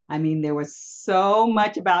 I mean, there was so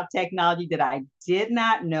much about technology that I did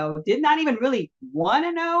not know, did not even really want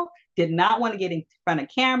to know, did not want to get in front of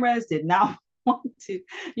cameras, did not want to,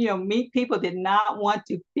 meet people, did not want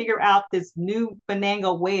to figure out this new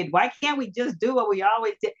finagle way. Why can't we just do what we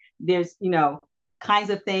always did? There's,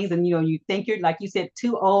 kinds of things. And, you think you're, like you said,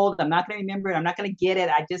 too old. I'm not going to remember it. I'm not going to get it.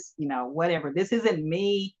 I just, whatever. This isn't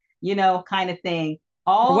me, kind of thing.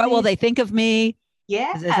 Or All what will these they think of me?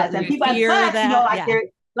 yes, Is there something and you people, fear but that? like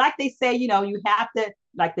Yeah. they say, you have to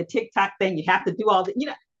like the TikTok thing, you have to do all the,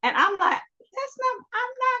 and I'm like, that's not,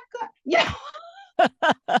 I'm not good, I'm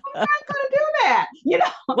not gonna do that,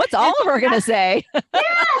 What's and so Oliver they're going not, to say?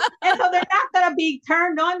 yes, and so they're not gonna be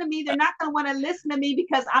turned on to me. They're not gonna want to listen to me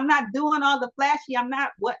because I'm not doing all the flashy. I'm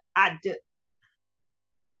not what I do,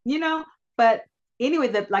 you know. But anyway,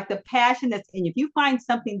 the passion that's in you. If you find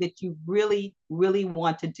something that you really, really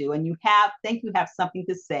want to do, and think you have something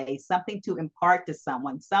to say, something to impart to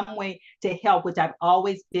someone, some way to help, which I've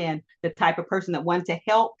always been the type of person that wanted to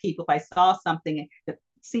help people. If I saw something to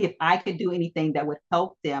see if I could do anything that would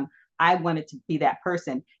help them, I wanted to be that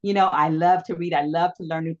person. I love to read, I love to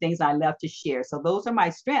learn new things, I love to share. So those are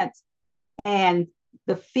my strengths. And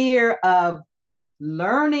the fear of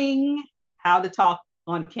learning how to talk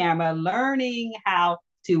on camera, learning how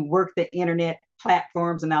to work the internet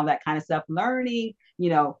platforms and all that kind of stuff, learning,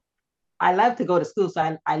 I love to go to school,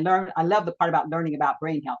 so I learn. I love the part about learning about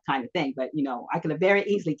brain health kind of thing. But I could have very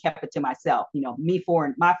easily kept it to myself. Me for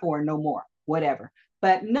and my for and no more, whatever.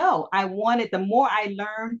 But no, I wanted. The more I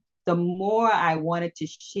learned, the more I wanted to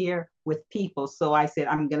share with people. So I said,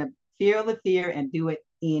 I'm gonna feel the fear and do it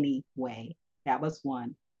anyway. That was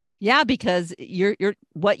one. Yeah, because you're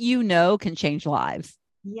what you know can change lives.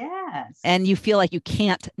 Yes. And you feel like you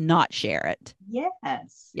can't not share it.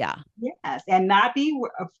 Yes. Yeah. Yes. And not be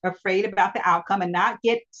afraid about the outcome and not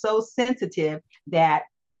get so sensitive that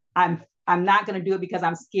I'm not going to do it because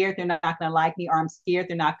I'm scared they're not going to like me, or I'm scared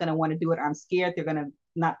they're not going to want to do it, or I'm scared they're going to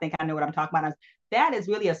not think I know what I'm talking about. That is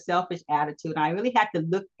really a selfish attitude. And I really had to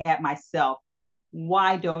look at myself.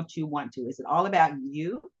 Why don't you want to? Is it all about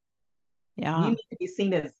you? You Yeah. need to be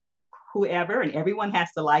seen as whoever, and everyone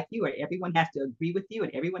has to like you, or everyone has to agree with you,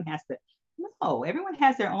 and everyone has to. No, everyone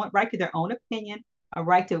has their own right to their own opinion, a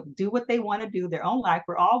right to do what they want to do, their own life.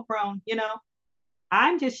 We're all grown.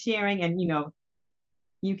 I'm just sharing, and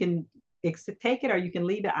you can take it or you can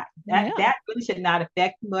leave it. That Yeah. that really should not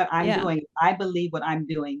affect what I'm Yeah. doing. I believe what I'm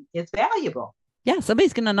doing is valuable. Yeah.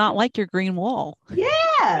 Somebody's going to not like your green wall.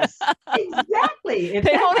 Yes, exactly. In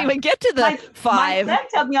They fact, won't even get to the my five. son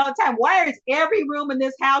tells me all the time, "Why is every room in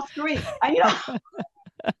this house green?"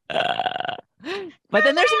 But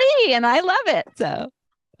then there's me and I love it. So, uh,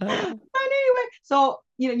 But anyway, so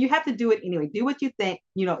you have to do it anyway. Do what you think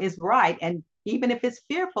is right, and even if it's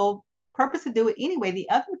fearful, purpose to do it anyway. The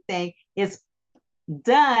other thing is,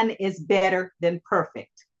 done is better than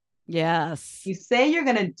perfect. yes. You say you're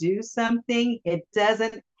going to do something, it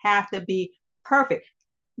doesn't have to be perfect.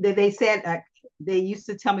 They said they used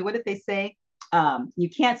to tell me, what did they say? You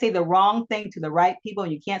can't say the wrong thing to the right people,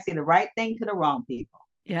 and you can't say the right thing to the wrong people.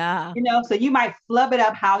 Yeah. So you might flub it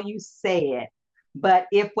up how you say it, but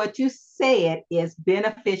if what you say it is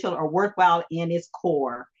beneficial or worthwhile in its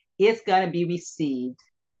core, it's going to be received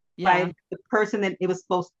Yeah. by the person that was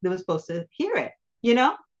supposed to hear it. You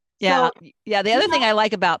know, Yeah. so Yeah. The you other thing know, I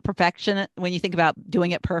like about perfection, when you think about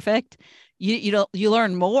doing it perfect, you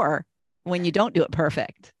learn more when you don't do it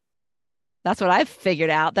perfect. That's what I've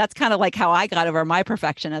figured out. That's kind of like how I got over my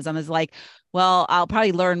perfectionism is like, well, I'll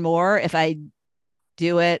probably learn more if I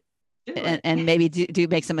do it do and, it. and maybe do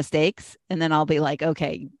make some mistakes. And then I'll be like,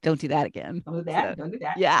 okay, don't do that again. Don't do So that. Don't do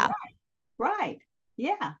that. yeah. Right. Right.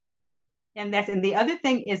 Yeah. And the other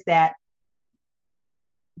thing is that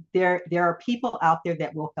there are people out there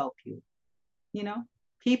that will help you. You know,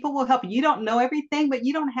 people will help you. You don't know everything, but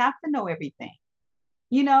you don't have to know everything.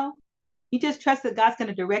 You know, you just trust that God's going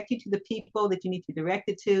to direct you to the people that you need to direct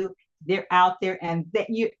it to. They're out there, and that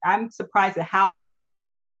you. I'm surprised at how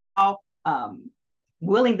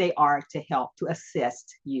willing they are to help, to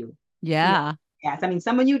assist you. You know, Yeah. yes. I mean,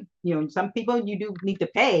 some of some people you do need to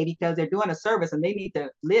pay because they're doing a service and they need to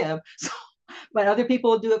live. So, but other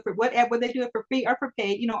people do it for whatever, they do it for free or for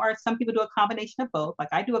paid. Or some people do a combination of both. Like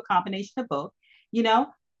I do a combination of both. You know,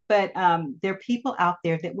 but there are people out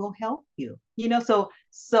there that will help you. So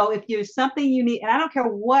if there's something you need, and I don't care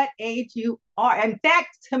what age you are. In fact,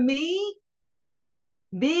 to me,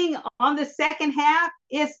 being on the second half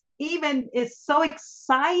is so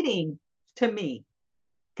exciting to me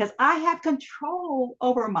because I have control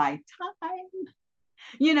over my time.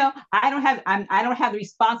 I don't have the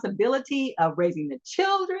responsibility of raising the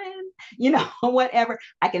children, whatever.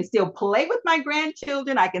 I can still play with my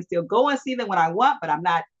grandchildren. I can still go and see them when I want, but I'm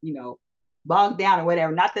not, bogged down or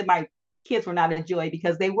whatever. Not that my kids were not a joy,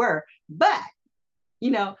 because they were, but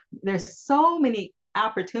you know, there's so many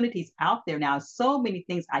opportunities out there now, so many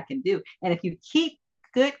things I can do. And if you keep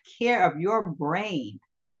good care of your brain,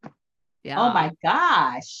 oh Yeah. my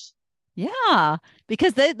gosh. Yeah.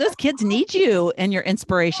 Because those kids need you and your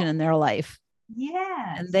inspiration in their life. And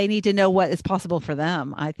Yes. they need to know what is possible for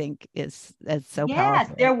them. I think is so Yes,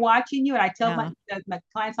 powerful. they're watching you. And I tell my, Yeah. my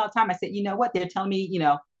clients all the time, I said, you know what? They're telling me,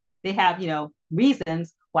 they have,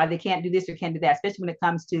 reasons why they can't do this or can't do that, especially when it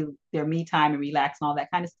comes to their me time and relax and all that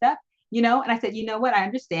kind of stuff. And I said, you know what? I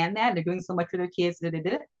understand that. They're doing so much for their kids. Da, da,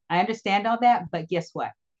 da. I understand all that. But guess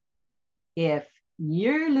what? If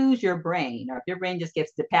you lose your brain, or if your brain just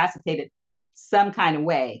gets decapitated some kind of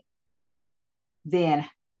way, then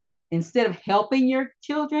instead of helping your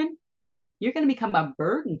children, you're going to become a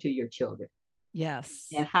burden to your children. Yes.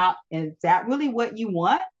 And is that really what you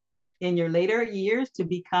want in your later years to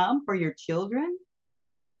become for your children?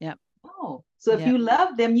 Yep. No. So if Yep. you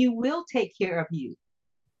love them, you will take care of you.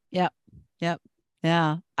 Yep. Yep.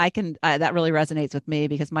 Yeah. That really resonates with me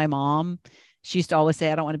because my mom, she used to always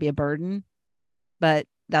say, I don't want to be a burden, but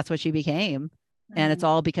that's what she became. And it's Right.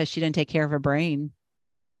 all because she didn't take care of her brain.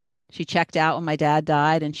 She checked out when my dad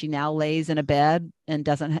died, and she now lays in a bed and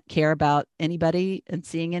doesn't care about anybody and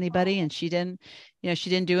seeing anybody. And she didn't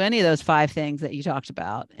do any of those five things that you talked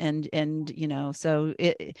about. So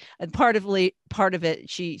and part of it,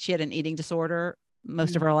 she had an eating disorder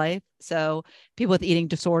most of her life. So people with eating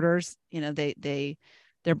disorders,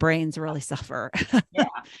 their brains really suffer. Yeah.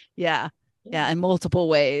 Yeah. Yeah, in multiple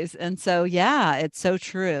ways. And so, yeah, it's so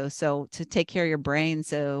true. So to take care of your brain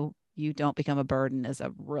so you don't become a burden is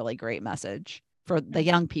a really great message for the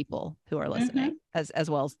young people who are listening, as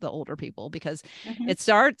well as the older people, because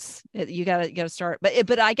you gotta start.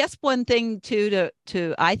 But I guess one thing too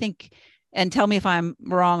to I think, and tell me if I'm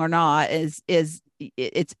wrong or not, is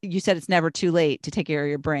it's you said it's never too late to take care of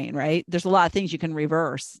your brain, right? There's a lot of things you can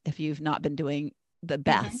reverse if you've not been doing the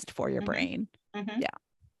best for your brain. Yeah.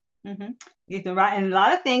 You're right. And a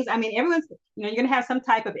lot of things, I mean, everyone's, you're going to have some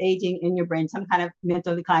type of aging in your brain, some kind of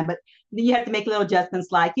mental decline, but you have to make little adjustments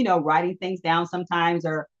like, writing things down sometimes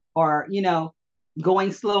or,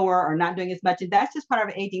 going slower or not doing as much. And that's just part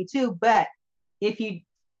of aging too. But if you,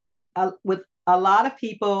 with a lot of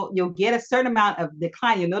people, you'll get a certain amount of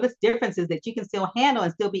decline. You'll notice differences that you can still handle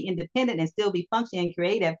and still be independent and still be functioning and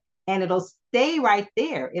creative. And it'll stay right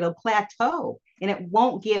there. It'll plateau and it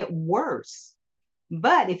won't get worse.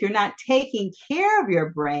 But if you're not taking care of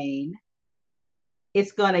your brain,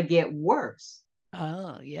 it's going to get worse.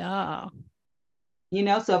 Oh, yeah.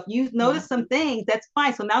 So if you notice some things, that's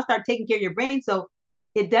fine. So now start taking care of your brain. So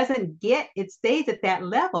it stays at that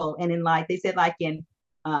level. And in they said, in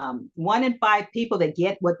 1 in 5 people that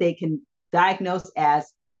get what they can diagnose as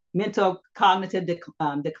mental cognitive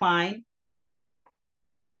decline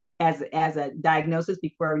as a diagnosis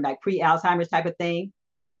before pre-Alzheimer's type of thing,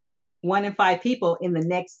 1 in 5 people in the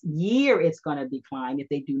next year, it's going to decline if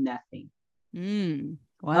they do nothing.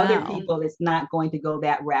 Wow. Other people, it's not going to go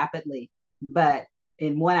that rapidly, but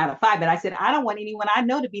in 1 out of 5. But I said, I don't want anyone I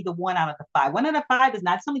know to be the 1 out of the 5. 1 out of 5 is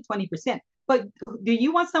not, it's only 20%. But do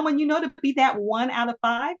you want someone to be that 1 out of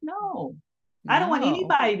 5? No. I don't want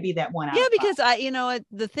anybody to be that 1 out of 5. Yeah, because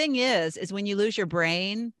the thing is when you lose your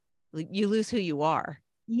brain, you lose who you are.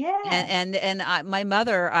 Yeah. And my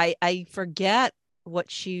mother, I forget what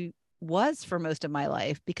she was for most of my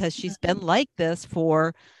life because she's been like this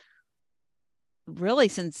for really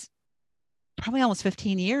since probably almost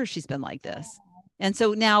 15 years. She's been like this. And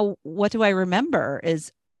so now what do I remember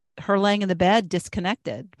is her laying in the bed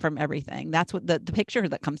disconnected from everything. That's what the picture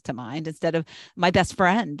that comes to mind, instead of my best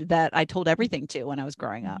friend that I told everything to when I was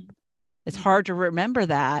growing up. It's hard to remember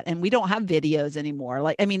that. And we don't have videos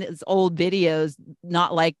anymore. It's old videos,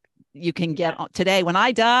 not like you can get today. When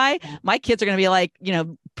I die, my kids are going to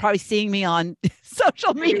be probably seeing me on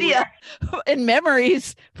social media in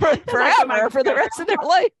memories forever for the rest of their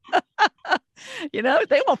life.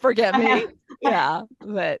 They won't forget me. Yeah.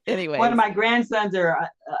 But anyway, one of my grandsons are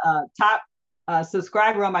a top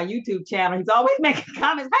subscriber on my YouTube channel. He's always making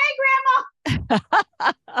comments. Hey, Grandma.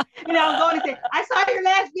 I'm going to say, I saw your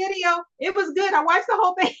last video. It was good. I watched the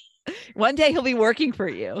whole thing. One day he'll be working for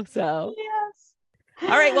you. So yes.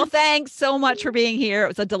 All right. Well, thanks so much for being here. It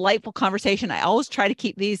was a delightful conversation. I always try to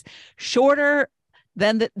keep these shorter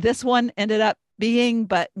than this one ended up being.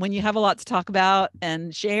 But when you have a lot to talk about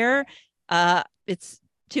and share, it's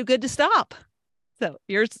too good to stop. So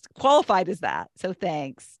you're qualified as that. So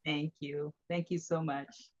thanks. Thank you. Thank you so much.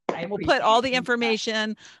 We'll put all the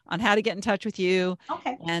information on how to get in touch with you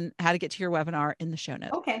and how to get to your webinar in the show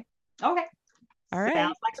notes. Okay. All right.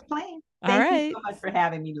 Sounds like a plan. Thank you so much for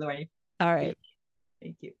having me, Lori. All right.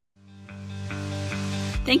 Thank you.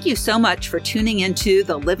 Thank you so much for tuning into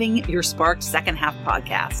the Living Your Sparked Second Half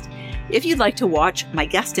podcast. If you'd like to watch my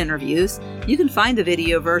guest interviews, you can find the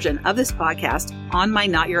video version of this podcast on my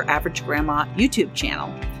Not Your Average Grandma YouTube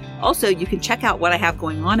channel. Also, you can check out what I have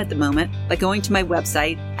going on at the moment by going to my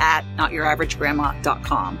website at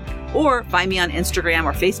notyouraverage.grandma.com or find me on Instagram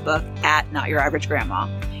or Facebook at Not Your Average Grandma.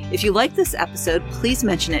 If you like this episode, please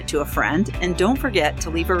mention it to a friend and don't forget to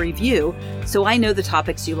leave a review so I know the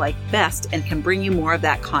topics you like best and can bring you more of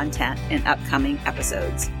that content in upcoming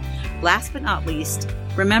episodes. Last but not least,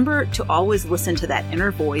 remember to always listen to that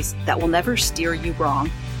inner voice that will never steer you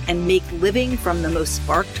wrong and make living from the most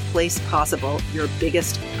sparked place possible your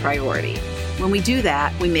biggest priority. When we do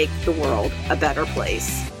that, we make the world a better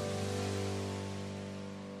place.